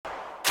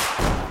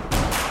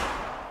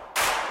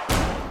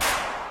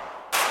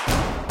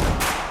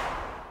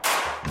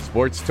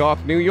Sports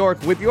Talk New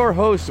York with your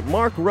hosts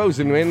Mark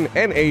Rosenman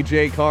and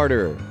AJ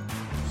Carter.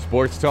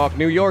 Sports Talk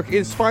New York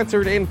is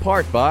sponsored in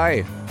part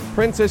by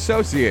Prince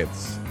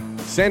Associates,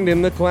 Send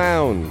in the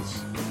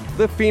Clowns,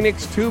 the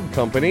Phoenix Tube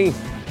Company,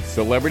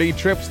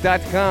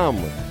 CelebrityTrips.com,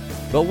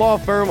 the law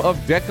firm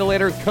of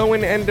Decolator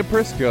Cohen and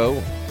DePrisco,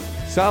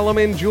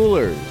 Solomon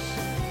Jewelers,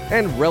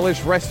 and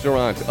Relish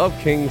Restaurant of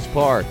Kings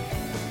Park.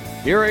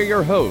 Here are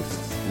your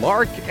hosts,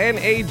 Mark and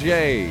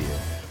AJ.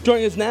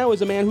 Joining us now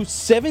is a man who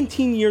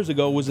 17 years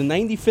ago was the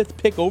 95th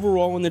pick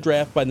overall in the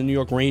draft by the New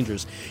York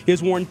Rangers. He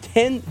has worn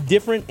 10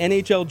 different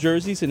NHL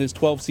jerseys in his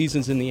 12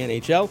 seasons in the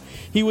NHL.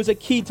 He was a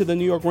key to the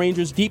New York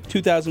Rangers' deep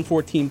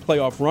 2014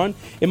 playoff run.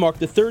 It marked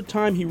the third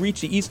time he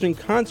reached the Eastern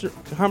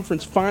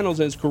Conference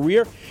Finals in his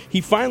career. He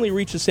finally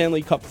reached the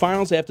Stanley Cup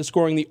Finals after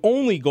scoring the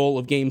only goal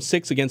of Game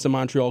 6 against the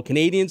Montreal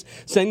Canadiens,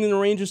 sending the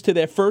Rangers to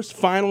their first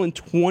final in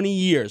 20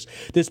 years.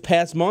 This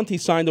past month, he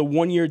signed a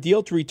one-year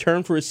deal to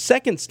return for his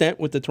second stint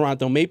with the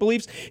Toronto Maple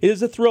Leafs. It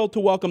is a thrill to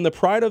welcome the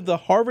pride of the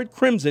Harvard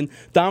Crimson,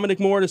 Dominic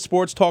Moore, to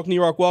Sports Talk New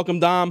York. Welcome,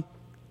 Dom.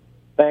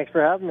 Thanks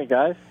for having me,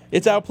 guys.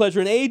 It's our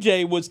pleasure. And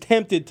AJ was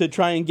tempted to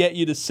try and get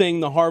you to sing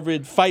the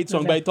Harvard fight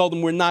song, but I told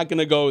him we're not going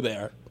to go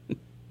there.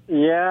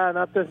 Yeah,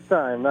 not this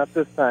time.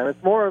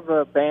 It's more of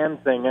a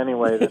band thing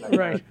anyway than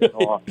right.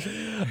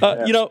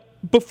 You know,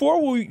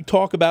 before we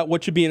talk about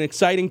what should be an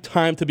exciting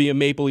time to be a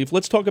Maple Leaf,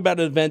 let's talk about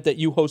an event that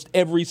you host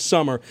every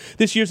summer.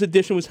 This year's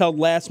edition was held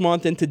last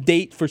month, and to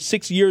date, for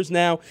 6 years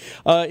now,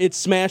 it's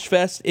Smash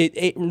Fest.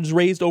 It was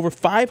raised over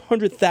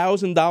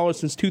 $500,000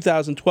 since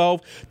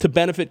 2012 to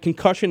benefit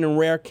concussion and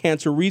rare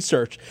cancer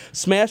research.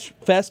 Smash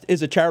Fest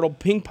is a charitable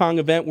ping pong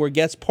event where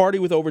guests party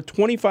with over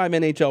 25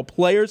 NHL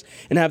players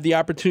and have the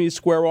opportunity to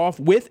square off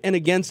with and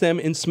against them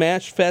in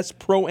Smash Fest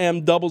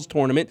Pro-Am Doubles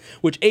Tournament,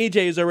 which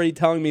AJ is already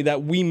telling me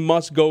that we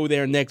must go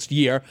there next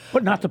year.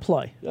 But not to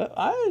play.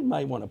 I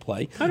might want to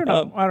play. I don't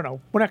know.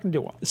 We're not going to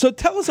do well. So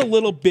tell us a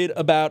little bit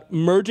about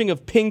merging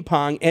of ping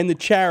pong and the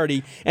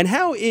charity and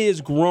how it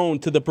has grown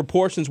to the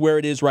proportions where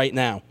it is right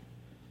now.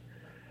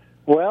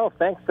 Well,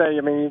 thanks. I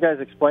mean, you guys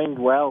explained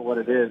well what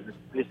it is. It's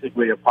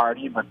basically a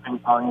party, but ping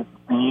pong is the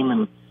theme.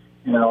 And,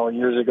 you know,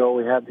 years ago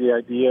we had the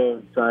idea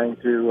of trying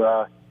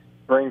to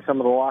bring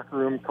some of the locker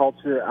room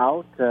culture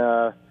out.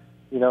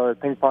 You know,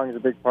 ping pong is a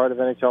big part of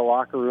NHL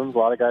locker rooms. A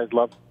lot of guys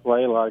love to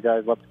play. A lot of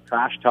guys love to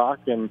trash talk.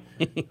 And,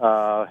 you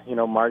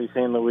know, Marty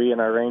St. Louis in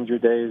our Ranger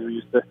days, we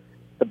used to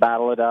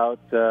battle it out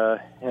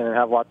and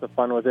have lots of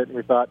fun with it. And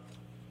we thought,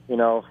 you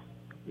know,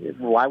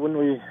 why wouldn't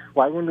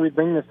we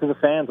bring this to the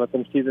fans, let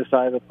them see the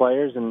side of the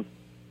players? And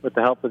with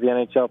the help of the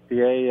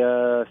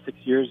NHLPA 6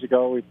 years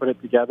ago, we put it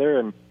together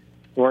and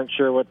we weren't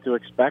sure what to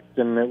expect.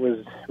 And it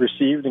was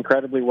received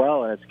incredibly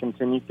well, and it's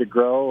continued to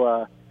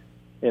grow.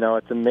 You know,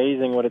 it's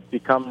amazing what it's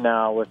become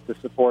now with the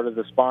support of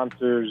the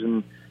sponsors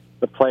and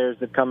the players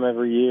that come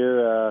every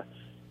year.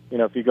 You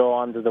know, if you go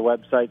onto the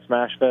website,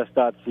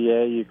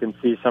 smashfest.ca, you can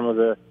see some of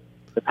the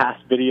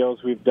past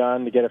videos we've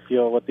done to get a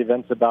feel of what the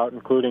event's about,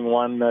 including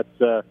one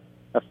that's a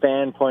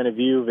fan point of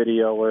view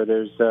video where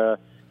there's a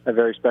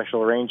very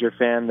special Ranger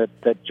fan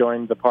that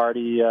joined the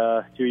party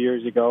 2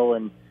 years ago,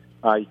 and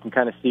you can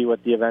kind of see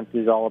what the event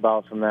is all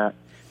about from that.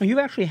 Now, you've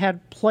actually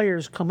had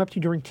players come up to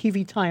you during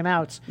TV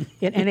timeouts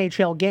in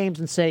NHL games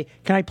and say,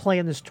 "Can I play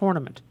in this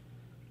tournament?"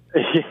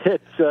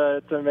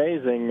 It's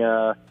amazing,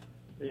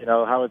 you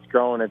know, how it's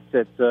grown.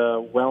 It's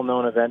a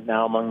well-known event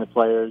now among the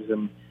players,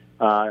 and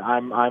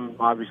I'm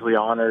obviously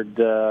honored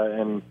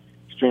and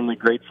extremely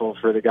grateful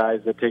for the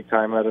guys that take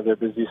time out of their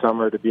busy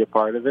summer to be a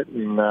part of it.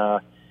 And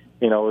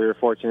you know, we were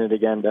fortunate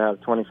again to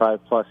have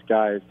 25-plus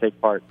guys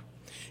take part.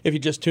 If you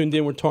just tuned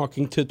in, we're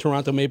talking to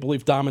Toronto Maple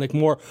Leaf Dominic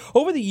Moore.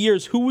 Over the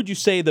years, who would you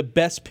say the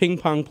best ping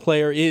pong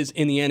player is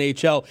in the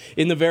NHL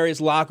in the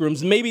various locker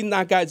rooms? Maybe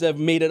not guys that have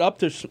made it up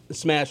to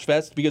Smash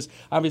Fest, because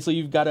obviously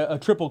you've got a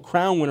Triple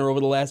Crown winner over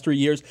the last 3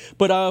 years.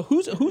 But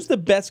who's the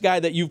best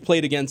guy that you've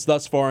played against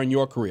thus far in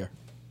your career?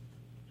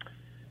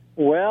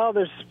 Well,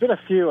 there's been a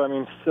few. I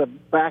mean,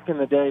 back in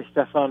the day,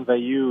 Stefan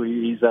Veilleux,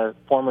 he's a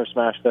former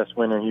Smash Fest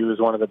winner. He was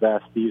one of the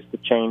best. He used to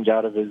change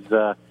out of his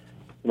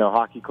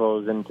hockey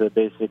clothes into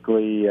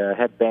basically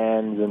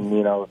headbands and,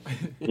 you know,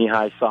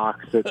 knee-high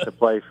socks to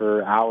play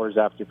for hours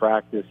after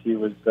practice. He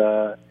was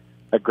a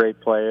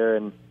great player.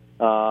 And,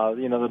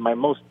 you know, my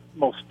most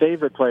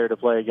favorite player to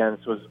play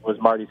against was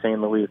Marty St.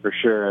 Louis for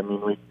sure. I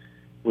mean,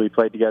 we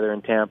played together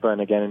in Tampa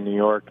and again in New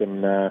York,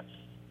 and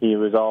he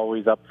was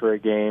always up for a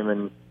game.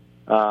 And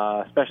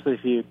especially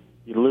if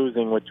you're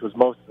losing, which was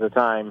most of the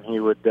time,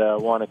 he would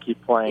want to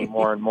keep playing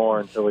more and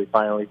more until he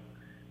finally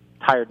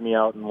tired me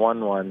out and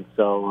won one.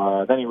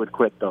 So then he would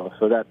quit, though.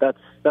 So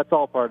that's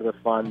all part of the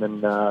fun.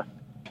 And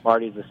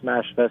Marty's a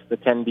Smash Fest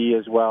attendee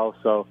as well,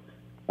 so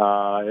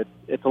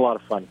it's a lot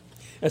of fun.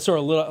 I saw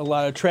a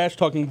lot of trash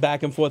talking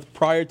back and forth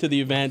prior to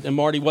the event, and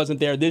Marty wasn't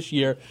there this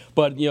year,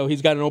 but you know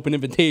he's got an open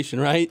invitation,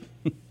 right?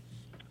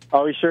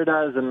 Oh, he sure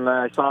does, and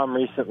I saw him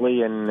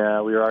recently, and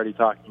we were already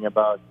talking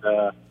about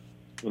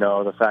you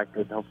know, the fact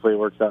that hopefully it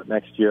works out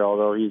next year.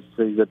 Although he's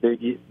a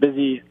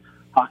busy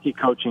hockey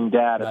coaching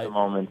dad at the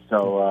moment,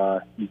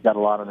 so he's got a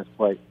lot on his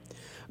plate.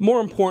 more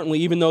importantly,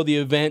 even though the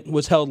event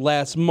was held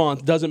last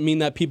month, doesn't mean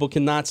that people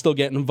cannot still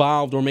get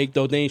involved or make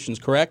donations,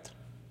 correct?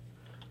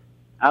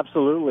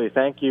 Absolutely.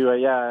 Thank you.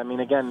 Yeah, I mean,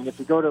 again, if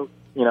you go to,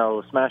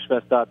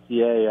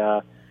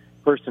 smashfest.ca,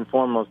 first and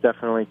foremost,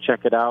 definitely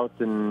check it out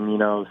and,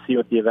 see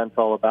what the event's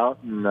all about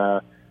and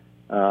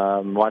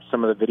watch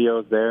some of the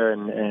videos there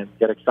and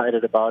get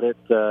excited about it.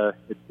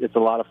 It's a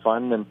lot of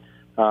fun, and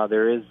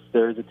there is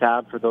a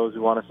tab for those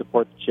who want to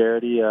support the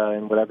charity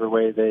in whatever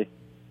way they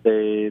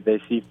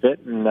see fit,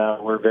 and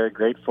we're very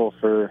grateful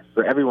for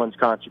everyone's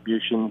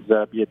contributions,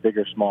 be it big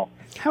or small.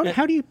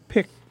 How do you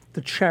pick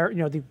the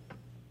the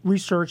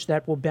research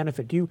that will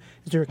benefit? Is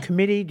there a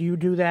committee? Do you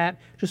do that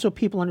just so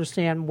people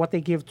understand what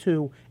they give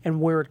to and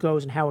where it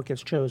goes and how it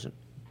gets chosen?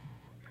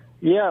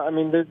 Yeah, I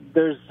mean,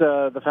 there's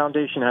the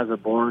foundation has a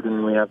board,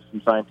 and we have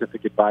some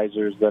scientific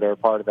advisors that are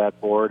part of that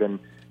board, and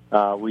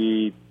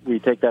we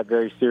take that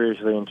very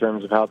seriously in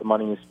terms of how the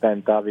money is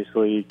spent.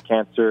 Obviously,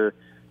 cancer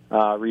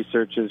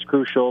research is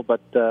crucial, but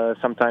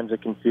sometimes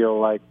it can feel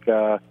like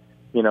the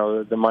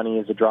money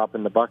is a drop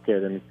in the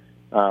bucket, and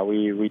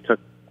we took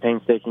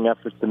painstaking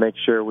efforts to make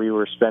sure we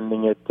were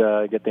spending it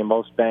get the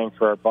most bang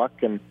for our buck,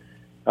 and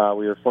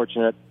we were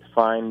fortunate to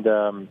find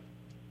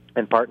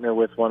and partner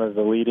with one of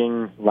the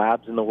leading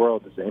labs in the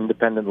world. It's an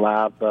independent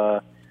lab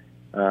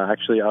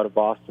actually out of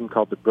Boston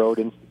called the Broad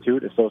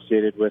Institute,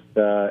 associated with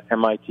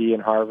MIT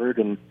and Harvard,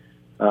 and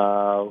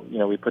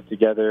we put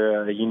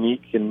together a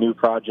unique and new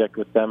project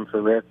with them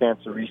for rare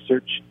cancer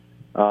research.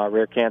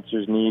 Rare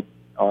cancers need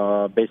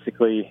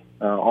basically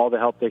all the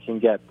help they can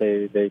get.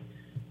 They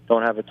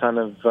don't have a ton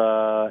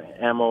of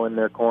ammo in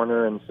their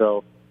corner, and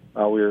so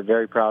we were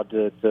very proud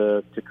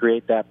to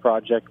create that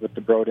project with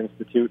the Broad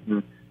Institute,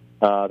 and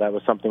that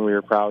was something we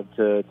were proud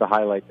to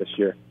highlight this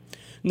year.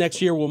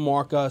 Next year will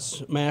mark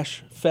us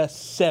Smash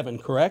Fest 7,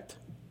 correct?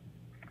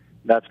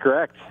 That's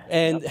correct.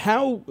 And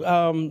how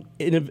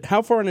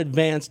far in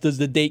advance does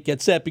the date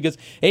get set? Because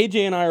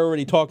AJ and I are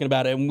already talking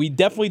about it, and we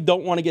definitely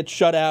don't want to get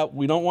shut out.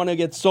 We don't want to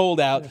get sold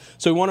out.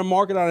 So we want to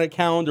mark it on a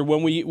calendar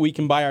when we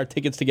can buy our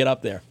tickets to get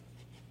up there.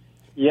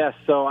 Yes,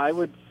 so I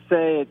would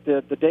say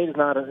the date is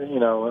not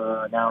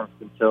announced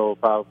until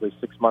probably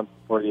 6 months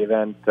before the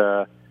event,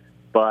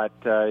 but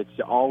it's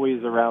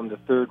always around the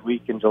third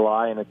week in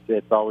July, and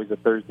it's always a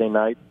Thursday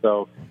night.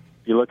 So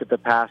if you look at the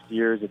past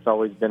years, it's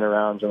always been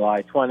around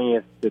July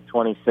 20th to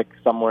 26th,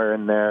 somewhere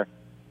in there,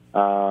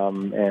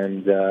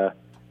 and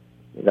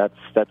that's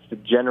the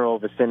general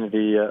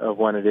vicinity of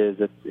when it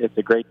is. It's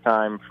a great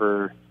time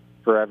for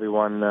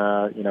everyone.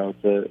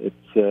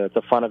 It's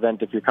a fun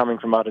event. If you're coming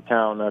from out of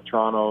town,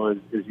 Toronto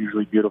is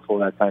usually beautiful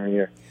that time of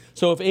year.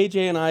 So if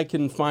AJ and I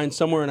can find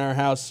somewhere in our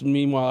house,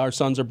 meanwhile our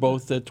sons are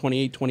both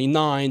 28,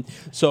 29,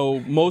 so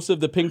most of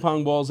the ping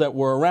pong balls that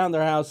were around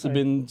their house have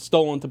been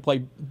stolen to play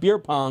beer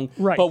pong,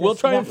 right. But we'll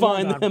try and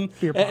find them,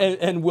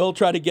 and we'll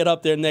try to get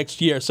up there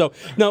next year. So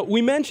now,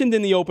 we mentioned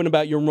in the open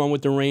about your run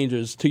with the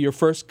Rangers to your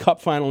first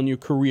Cup final in your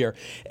career.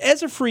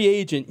 As a free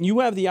agent, you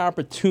have the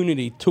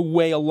opportunity to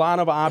weigh a lot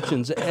of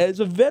options.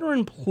 As a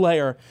veteran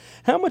player,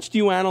 how much do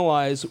you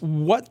analyze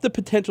what the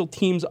potential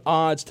team's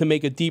odds to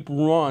make a deep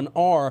run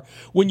are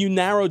when you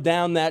narrow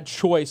down that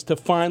choice to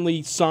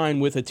finally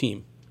sign with a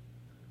team?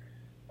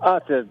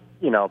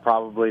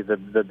 Probably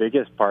the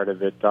biggest part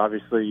of it.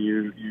 Obviously,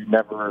 you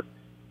never,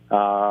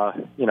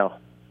 you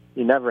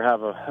never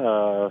have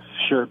a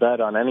sure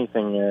bet on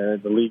anything.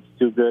 The league's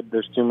too good.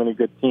 There's too many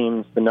good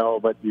teams to know,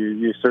 but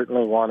you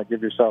certainly want to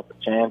give yourself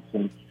a chance.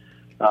 And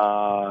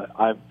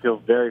I feel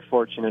very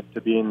fortunate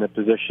to be in the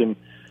position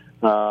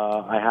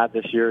I had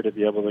this year to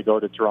be able to go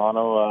to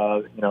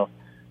Toronto.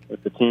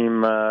 With the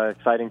team,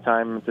 exciting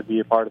time to be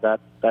a part of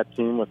that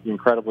team with the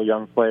incredible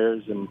young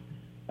players and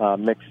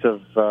mix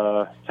of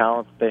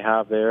talent that they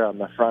have there on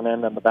the front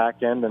end and the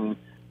back end, and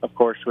of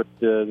course with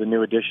the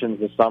new additions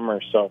this summer.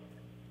 So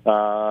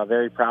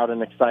very proud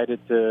and excited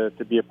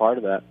to be a part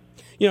of that.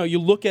 You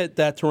look at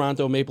that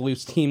Toronto Maple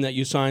Leafs team that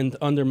you signed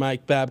under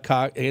Mike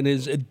Babcock, and it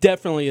is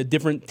definitely a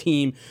different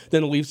team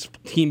than the Leafs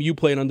team you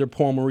played under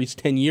Paul Maurice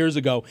 10 years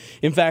ago.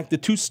 In fact, the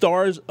two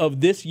stars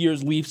of this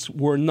year's Leafs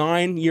were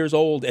 9 years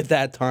old at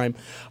that time.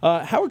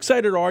 How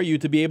excited are you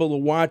to be able to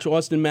watch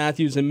Auston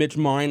Matthews and Mitch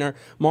Marner,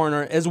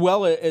 as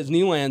well as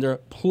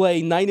Nylander,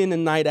 play night in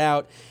and night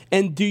out?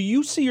 And do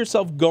you see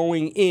yourself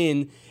going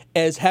in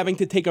as having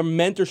to take a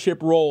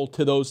mentorship role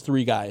to those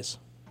three guys?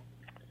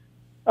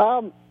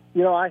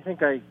 I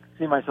think I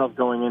see myself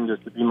going in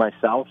just to be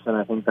myself, and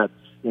I think that's,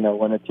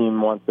 when a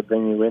team wants to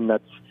bring you in,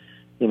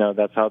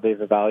 that's how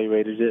they've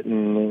evaluated it,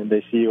 and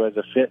they see you as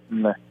a fit,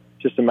 and it's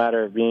just a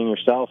matter of being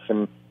yourself.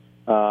 And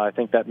I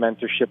think that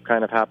mentorship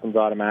kind of happens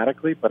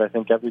automatically, but I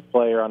think every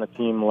player on a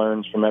team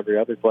learns from every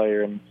other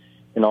player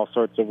in all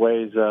sorts of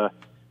ways.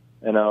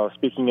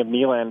 Speaking of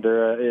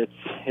Nylander,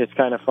 it's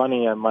kind of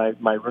funny.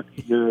 My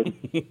rookie year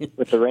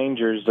with the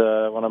Rangers,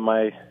 one of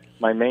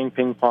my main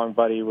ping pong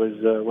buddy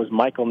was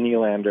Michael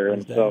Nylander,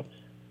 and so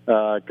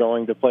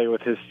going to play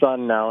with his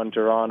son now in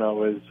Toronto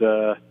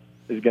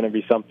is going to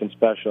be something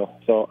special.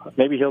 So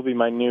maybe he'll be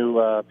my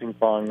new ping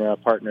pong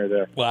partner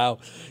there. Wow.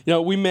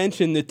 We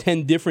mentioned the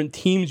 10 different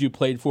teams you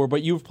played for,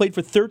 but you've played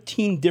for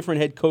 13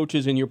 different head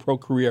coaches in your pro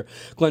career.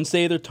 Glenn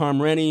Sather,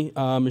 Tom Rennie,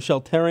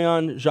 Michel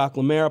Therrien, Jacques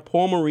Lemaire,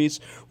 Paul Maurice,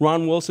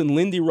 Ron Wilson,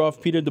 Lindy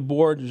Ruff, Peter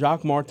DeBoer,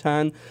 Jacques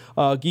Martin,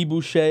 Guy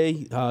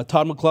Boucher,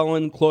 Todd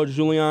McClellan, Claude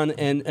Julien,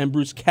 and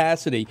Bruce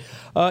Cassidy.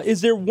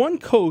 Is there one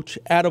coach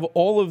out of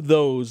all of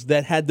those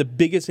that had the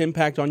biggest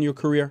impact on your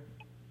career?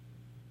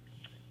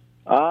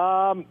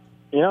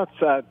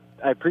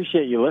 I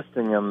appreciate you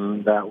listing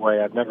them that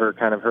way. I've never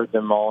kind of heard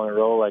them all in a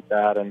row like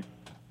that, and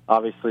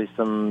obviously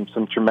some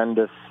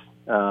tremendous,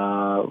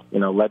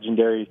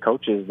 legendary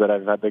coaches that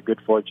I've had the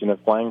good fortune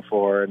of playing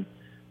for, and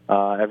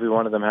every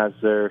one of them has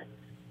their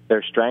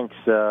strengths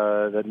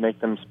that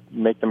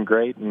make them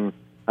great, and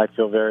I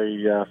feel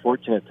very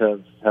fortunate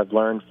to have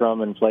learned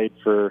from and played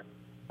for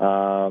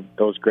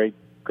those great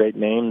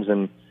names.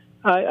 And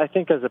I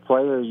think as a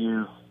player,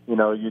 you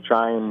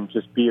try and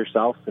just be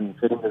yourself and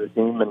fit into the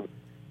team, and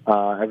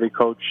every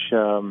coach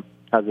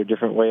has a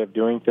different way of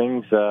doing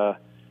things.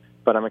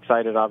 But I'm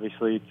excited,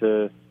 obviously,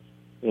 to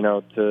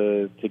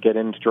get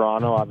into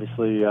Toronto.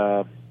 Obviously,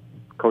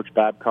 Coach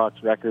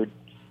Babcock's record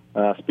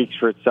speaks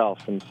for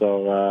itself, and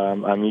so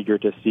I'm eager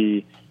to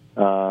see,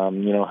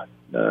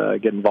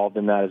 get involved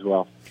in that as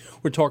well.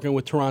 We're talking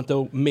with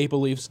Toronto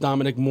Maple Leafs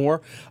Dominic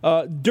Moore.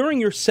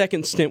 During your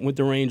second stint with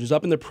the Rangers,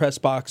 up in the press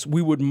box,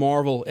 we would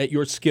marvel at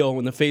your skill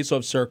in the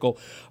faceoff circle.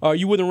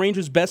 You were the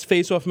Rangers' best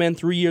faceoff man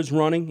 3 years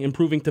running,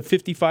 improving to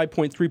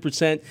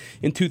 55.3%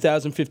 in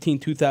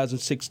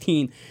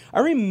 2015-2016. I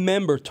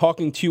remember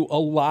talking to you a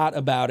lot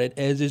about it,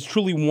 as it's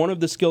truly one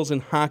of the skills in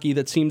hockey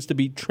that seems to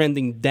be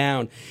trending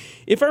down.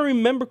 If I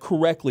remember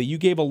correctly, you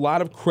gave a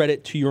lot of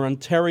credit to your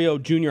Ontario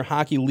Junior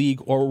Hockey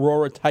League or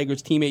Aurora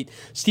Tigers teammate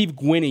Steve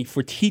Gwinney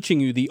for teaching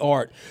you the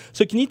art.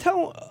 So can you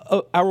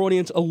tell our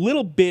audience a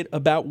little bit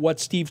about what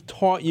Steve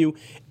taught you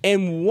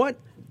and what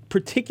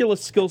particular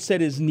skill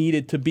set is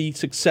needed to be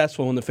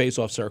successful in the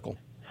faceoff circle?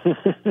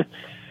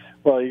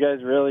 Well, you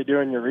guys are really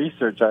doing your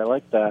research. I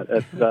like that.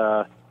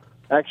 It's,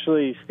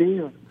 actually,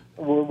 Steve,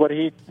 what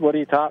he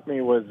taught me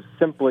was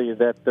simply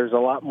that there's a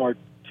lot more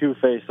to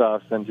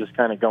face-offs than just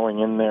kind of going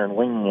in there and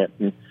winging it.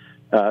 And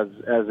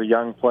as a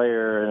young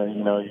player,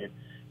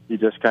 you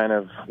just kind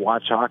of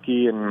watch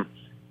hockey and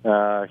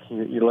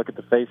you look at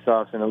the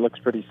face-offs and it looks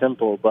pretty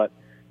simple. But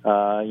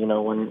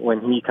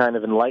when he kind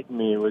of enlightened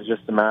me, it was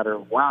just a matter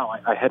of, wow,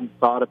 I hadn't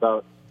thought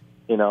about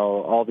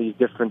all these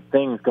different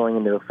things going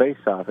into a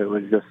face-off. It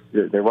was just,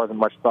 there wasn't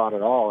much thought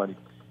at all. And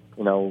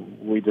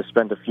we just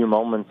spent a few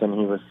moments, and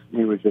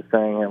he was just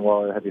saying,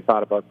 well, have you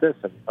thought about this?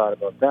 Have you thought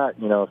about that?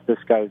 If this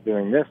guy's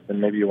doing this, then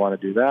maybe you want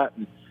to do that.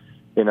 And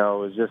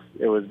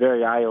it was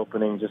very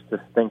eye-opening just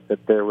to think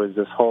that there was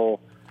this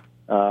whole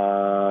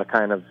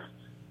kind of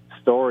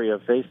story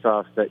of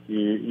face-offs that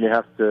you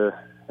have to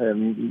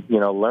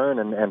learn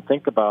and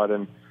think about.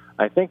 And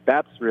I think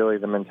that's really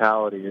the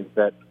mentality, is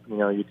that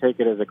you take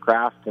it as a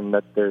craft, and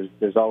that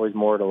there's always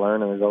more to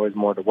learn and there's always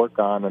more to work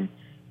on. And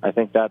I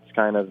think that's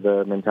kind of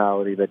the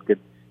mentality that good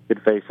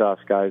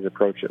face-offs guys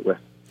approach it with.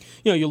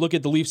 You look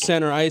at the Leafs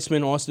center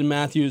iceman, Austin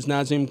Matthews,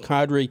 Nazem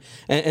Kadri,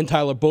 and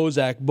Tyler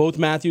Bozak. Both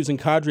Matthews and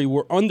Kadri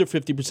were under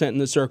 50% in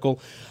the circle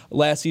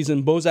last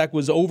season. Bozak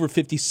was over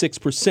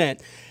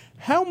 56%.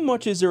 How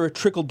much is there a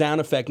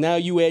trickle-down effect? Now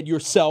you add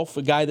yourself,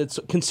 a guy that's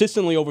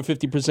consistently over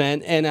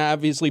 50%, and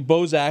obviously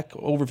Bozak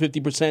over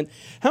 50%.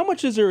 How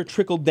much is there a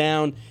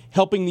trickle-down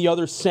helping the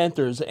other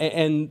centers?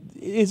 And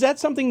is that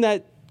something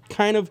that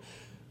kind of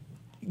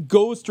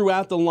goes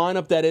throughout the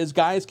lineup, that as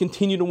guys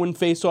continue to win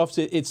faceoffs,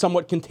 it's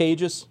somewhat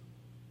contagious?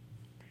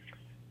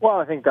 Well,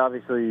 I think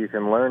obviously you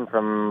can learn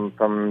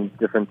from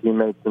different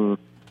teammates and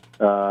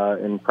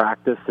in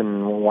practice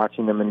and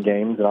watching them in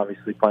games, and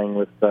obviously playing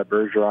with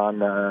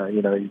Bergeron,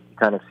 you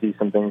kind of see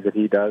some things that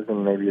he does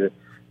and maybe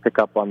pick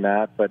up on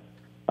that. But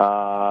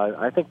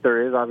I think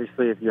there is,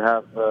 obviously, if you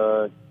have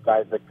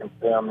guys that can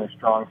stay on their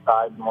strong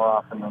side more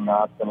often than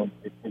not, then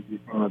it gives you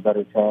a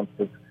better chance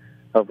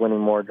of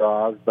winning more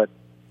draws. But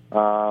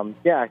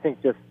I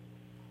think just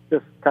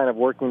kind of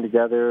working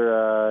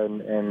together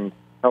and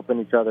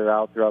helping each other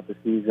out throughout the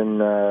season.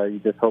 You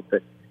just hope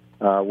that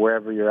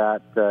wherever you're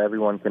at,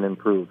 everyone can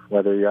improve.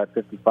 Whether you're at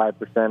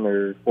 55%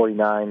 or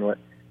 49%,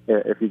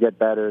 if you get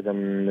better,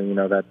 then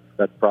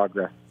that's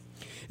progress.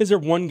 Is there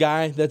one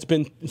guy that's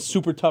been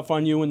super tough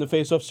on you in the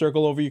faceoff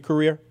circle over your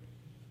career?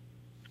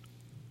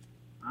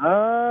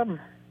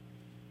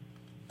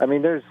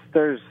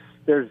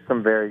 There's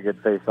some very good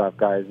face-off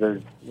guys.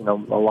 There's a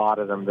lot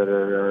of them that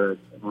are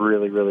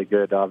really, really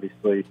good.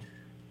 Obviously,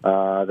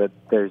 that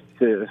there's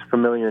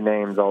familiar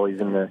names always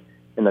in the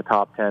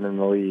top 10 in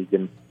the league,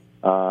 and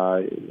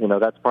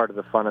that's part of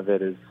the fun of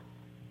it is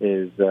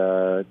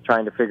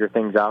trying to figure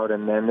things out,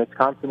 and then it's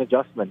constant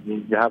adjustment.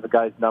 You have a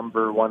guy's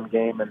number one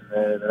game, and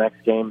the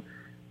next game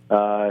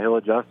he'll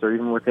adjust, or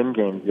even within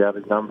games, you have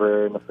his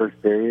number in the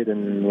first period,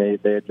 and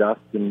they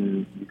adjust,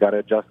 and you got to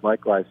adjust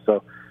likewise.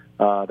 So.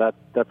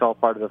 That's all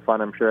part of the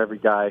fun. I'm sure every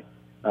guy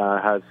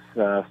has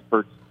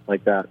spurts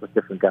like that with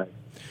different guys.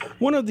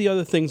 One of the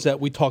other things that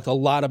we talked a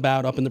lot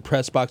about up in the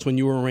press box when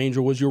you were a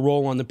Ranger was your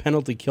role on the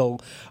penalty kill.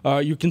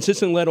 You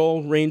consistently led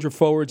all Ranger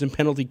forwards in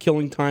penalty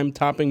killing time,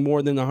 topping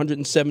more than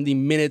 170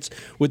 minutes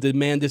with the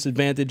man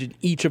disadvantage in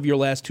each of your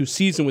last 2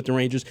 seasons with the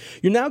Rangers.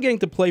 You're now getting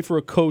to play for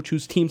a coach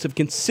whose teams have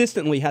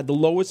consistently had the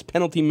lowest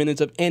penalty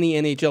minutes of any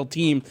NHL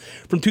team.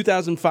 From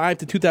 2005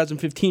 to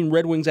 2015,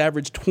 Red Wings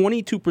averaged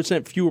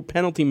 22% fewer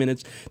penalty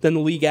minutes than the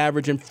league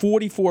average and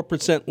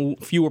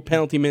 44% fewer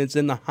penalty minutes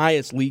than the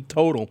highest league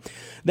total.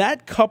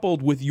 That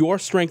coupled with your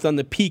strength on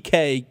the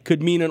PK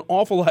could mean an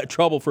awful lot of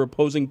trouble for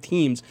opposing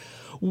teams.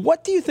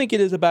 What do you think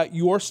it is about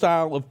your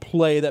style of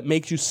play that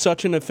makes you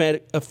such an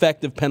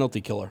effective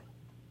penalty killer?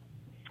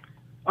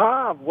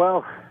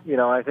 Well,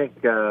 I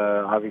think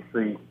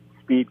obviously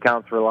speed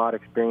counts for a lot,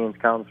 experience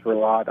counts for a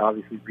lot,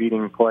 obviously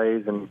reading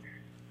plays and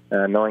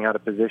knowing how to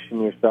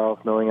position yourself,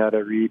 knowing how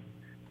to read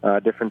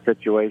different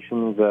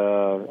situations.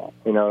 A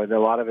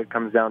lot of it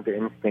comes down to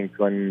instinct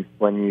when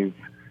you've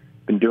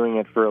been doing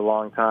it for a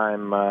long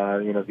time.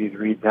 These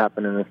reads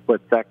happen in a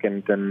split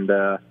second, and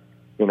that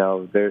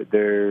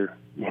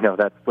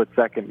split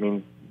second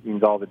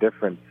means all the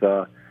difference.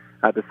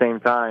 At the same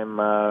time,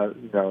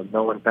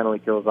 no one penalty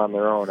kills on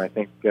their own. I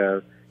think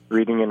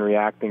reading and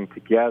reacting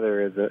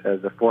together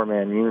as a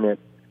four-man unit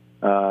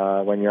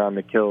when you're on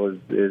the kill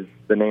is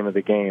the name of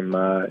the game.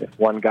 If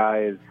one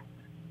guy is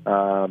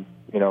kind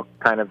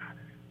of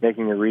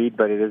making a read,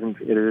 but it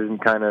isn't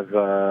kind of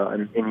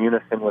in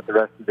unison with the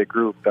rest of the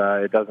group,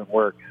 it doesn't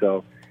work.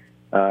 So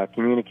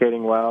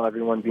communicating well,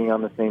 everyone being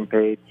on the same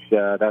page,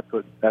 that's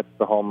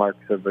the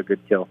hallmarks of a good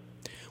kill.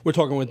 We're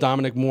talking with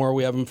Dominic Moore.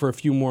 We have him for a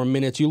few more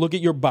minutes. You look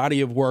at your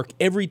body of work.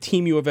 Every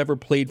team you have ever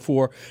played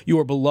for, you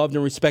are beloved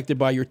and respected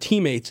by your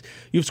teammates.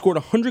 You've scored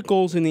 100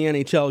 goals in the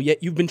NHL,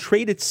 yet you've been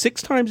traded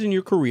 6 times in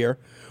your career,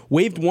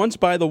 waived once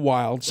by the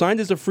Wild, signed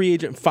as a free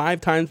agent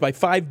 5 times by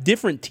 5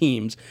 different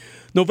teams.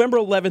 November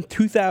 11th,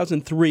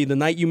 2003, the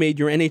night you made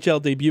your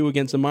NHL debut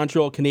against the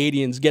Montreal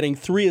Canadiens, getting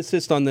 3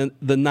 assists on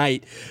the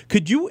night.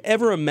 Could you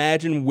ever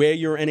imagine where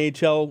your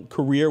NHL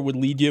career would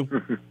lead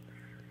you?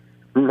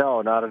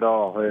 No, not at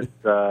all.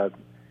 It's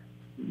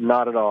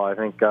not at all. I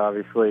think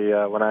obviously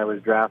when I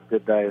was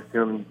drafted, I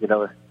assumed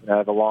I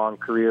have a long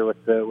career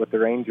with the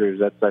Rangers.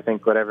 That's I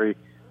think what every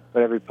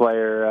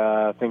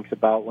player thinks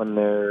about when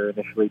they're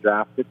initially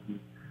drafted.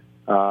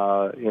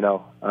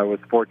 I was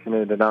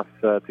fortunate enough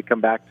to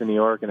come back to New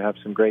York and have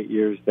some great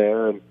years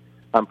there, and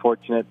I'm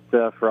fortunate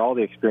for all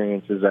the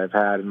experiences I've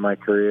had in my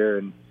career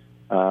and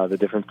the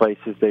different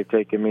places they've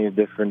taken me, the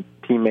different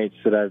teammates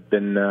that I've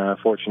been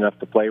fortunate enough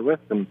to play with,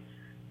 and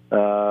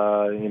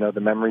the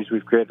memories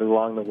we've created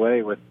along the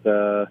way with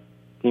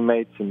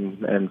teammates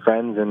and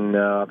friends, and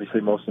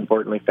obviously most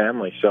importantly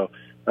family. So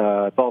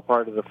it's all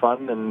part of the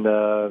fun, and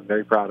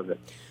very proud of it.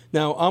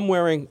 Now, I'm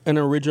wearing an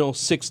Original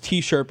 6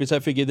 T-shirt because I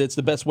figured it's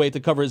the best way to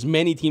cover as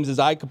many teams as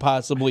I could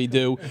possibly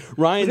do.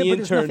 Ryan, the intern... But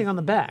there's nothing on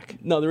the back.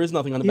 No, there is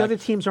nothing on the back. The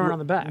other teams aren't on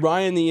the back.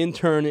 Ryan, the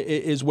intern,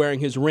 is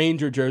wearing his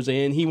Ranger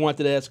jersey, and he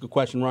wanted to ask a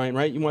question. Ryan,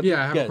 right?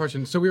 I have a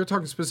question. So we were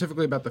talking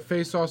specifically about the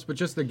face-offs, but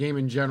just the game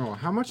in general.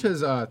 How much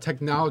has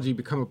technology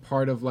become a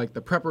part of like the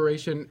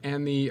preparation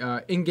and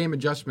the in-game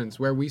adjustments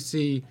where we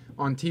see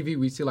on TV,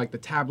 we see like the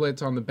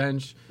tablets on the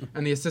bench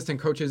and the assistant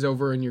coaches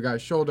over in your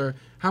guy's shoulder.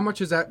 How much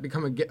has that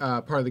become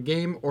a part of the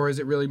game, or is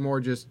it really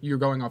more just you're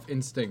going off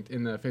instinct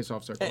in the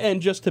face-off circle?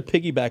 And just to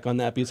piggyback on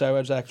that, because I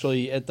was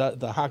actually at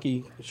the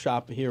hockey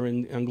shop here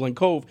in Glen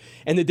Cove,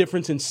 and the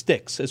difference in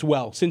sticks as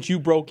well. Since you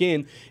broke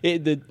in,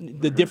 the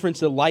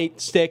difference, the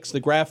light sticks, the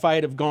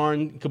graphite have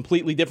gone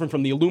completely different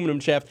from the aluminum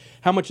shaft.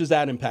 How much has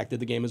that impacted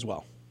the game as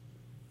well?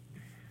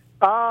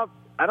 I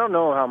don't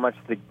know how much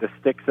the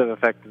sticks have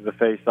affected the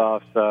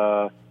face-offs.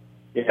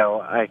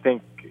 I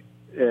think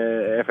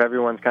if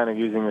everyone's kind of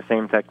using the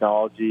same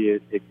technology,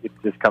 it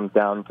just comes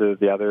down to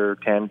the other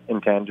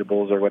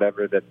intangibles or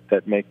whatever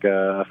that make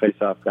a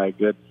face-off guy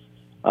good.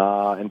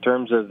 In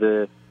terms of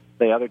the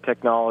other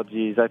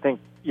technologies, I think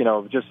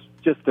just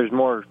there's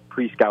more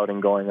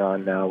pre-scouting going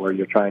on now, where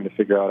you're trying to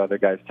figure out other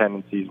guys'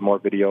 tendencies, more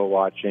video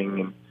watching,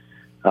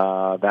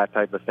 and that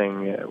type of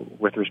thing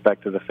with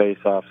respect to the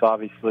face-offs.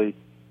 Obviously,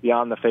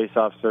 beyond the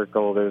face-off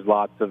circle, there's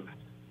lots of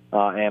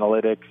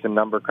analytics and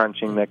number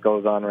crunching that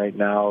goes on right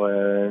now,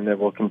 and it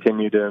will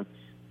continue to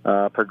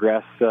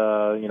progress,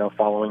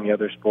 following the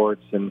other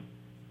sports. And,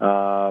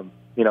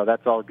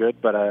 that's all good,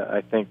 but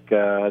I think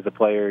as a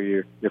player,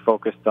 you're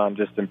focused on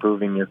just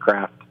improving your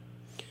craft.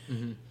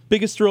 Mm-hmm.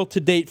 Biggest thrill to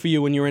date for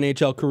you in your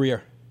NHL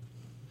career?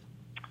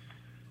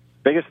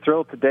 Biggest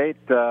thrill to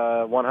date,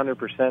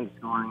 100%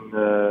 scoring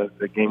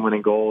the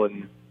game-winning goal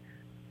in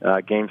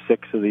Game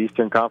 6 of the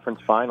Eastern Conference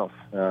Finals.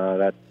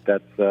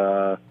 That's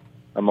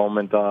a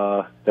moment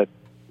that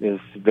is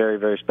very,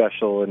 very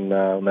special, and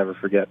I'll never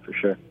forget for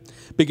sure.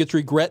 Biggest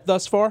regret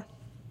thus far?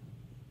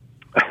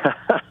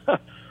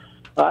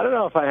 I don't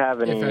know if I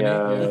have any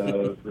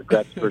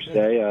regrets per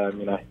se.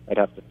 I'd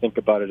have to think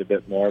about it a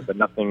bit more, but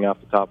nothing off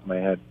the top of my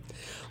head.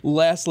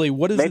 Lastly,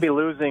 what is maybe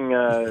losing?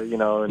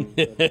 In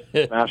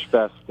Smash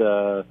Fest.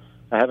 I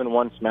haven't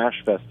won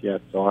Smash Fest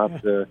yet, so I'll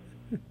have to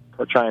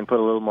try and put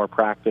a little more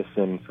practice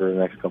in for the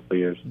next couple of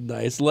years.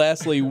 Nice.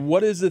 Lastly,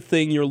 what is the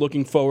thing you're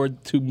looking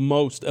forward to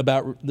most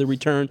about the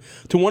return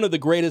to one of the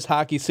greatest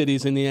hockey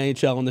cities in the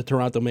NHL and the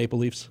Toronto Maple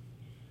Leafs?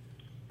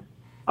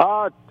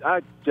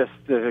 Just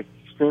an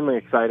extremely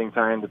exciting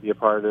time to be a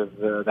part of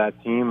that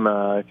team.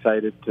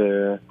 Excited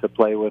to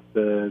play with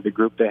the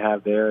group they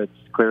have there. It's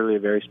clearly a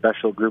very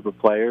special group of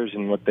players,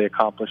 and what they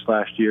accomplished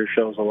last year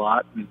shows a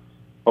lot. And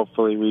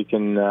hopefully we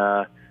can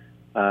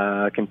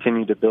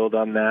continue to build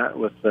on that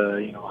with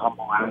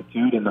humble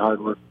attitude and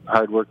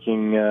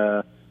hardworking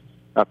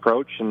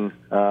approach. And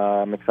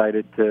I'm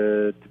excited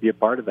to be a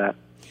part of that.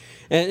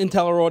 And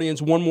tell our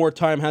audience one more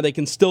time how they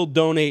can still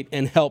donate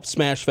and help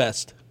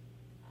Smashfest.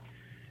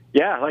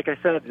 Yeah, like I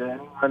said,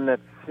 anyone that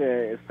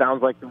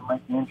sounds like they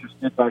might be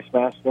interested by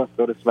Smashfest,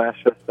 go to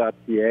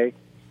smashfest.ca,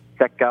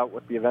 check out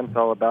what the event's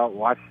all about,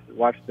 watch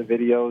the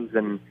videos,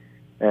 and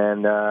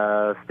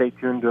stay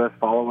tuned to us.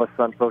 Follow us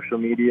on social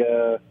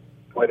media,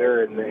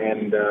 Twitter, and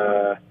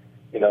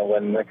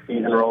when next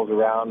season rolls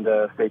around,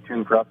 stay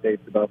tuned for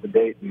updates about the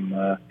date. And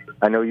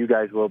I know you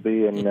guys will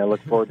be, and I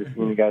look forward to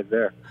seeing you guys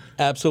there.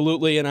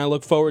 Absolutely, and I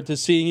look forward to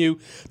seeing you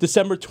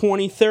December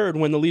 23rd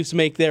when the Leafs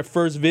make their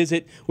first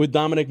visit with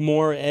Dominic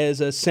Moore as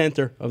a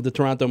center of the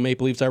Toronto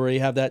Maple Leafs. I already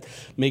have that.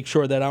 Make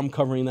sure that I'm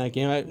covering that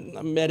game.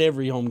 I'm at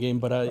every home game,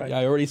 but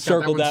I already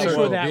circled that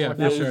one.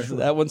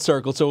 That one's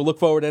circled, so we'll look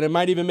forward. And it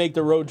might even make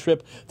the road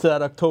trip to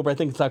that October, I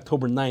think it's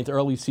October 9th,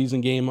 early season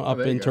game up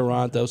in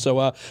Toronto.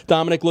 So,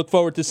 Dominic, look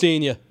forward to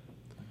seeing you.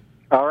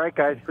 All right,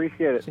 guys.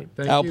 Appreciate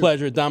it. Our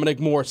pleasure. Dominic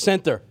Moore,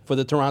 center for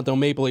the Toronto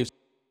Maple Leafs.